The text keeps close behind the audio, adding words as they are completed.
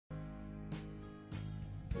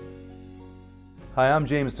Hi, I'm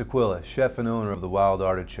James Tequila, chef and owner of the Wild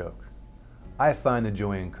Artichoke. I find the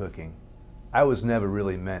joy in cooking. I was never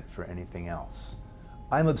really meant for anything else.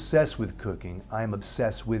 I'm obsessed with cooking. I'm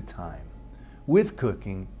obsessed with time. With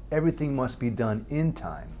cooking, everything must be done in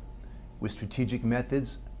time, with strategic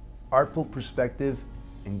methods, artful perspective,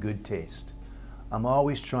 and good taste. I'm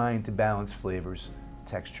always trying to balance flavors,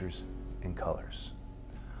 textures, and colors.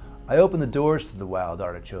 I opened the doors to the Wild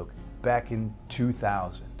Artichoke back in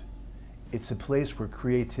 2000. It's a place where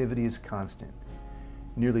creativity is constant.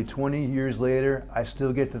 Nearly 20 years later, I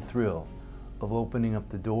still get the thrill of opening up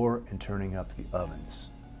the door and turning up the ovens.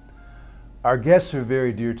 Our guests are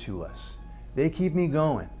very dear to us. They keep me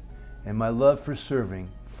going, and my love for serving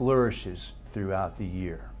flourishes throughout the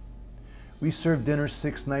year. We serve dinner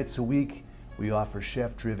 6 nights a week. We offer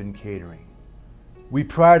chef-driven catering. We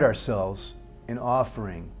pride ourselves in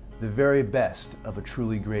offering the very best of a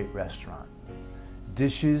truly great restaurant.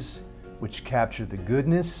 Dishes which capture the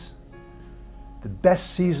goodness, the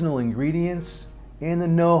best seasonal ingredients, and the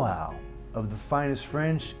know-how of the finest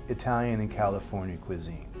French, Italian, and California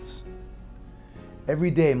cuisines.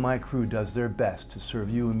 Every day my crew does their best to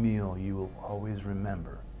serve you a meal you will always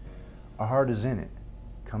remember. Our heart is in it.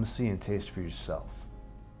 Come see and taste for yourself.